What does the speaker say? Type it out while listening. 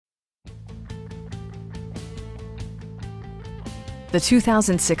the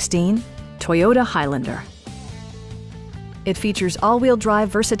 2016 Toyota Highlander. It features all-wheel drive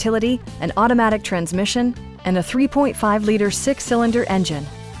versatility, an automatic transmission, and a 3.5-liter six-cylinder engine.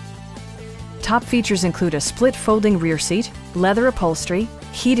 Top features include a split folding rear seat, leather upholstery,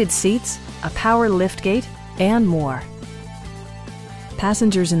 heated seats, a power liftgate, and more.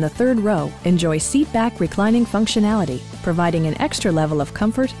 Passengers in the third row enjoy seat-back reclining functionality, providing an extra level of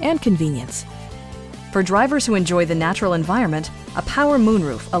comfort and convenience. For drivers who enjoy the natural environment, a power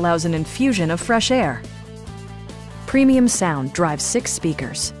moonroof allows an infusion of fresh air. Premium sound drives 6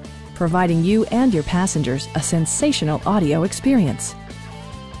 speakers, providing you and your passengers a sensational audio experience.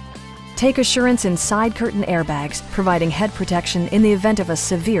 Take assurance in side curtain airbags, providing head protection in the event of a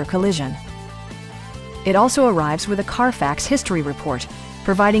severe collision. It also arrives with a Carfax history report,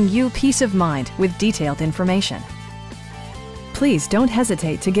 providing you peace of mind with detailed information. Please don't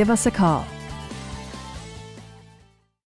hesitate to give us a call.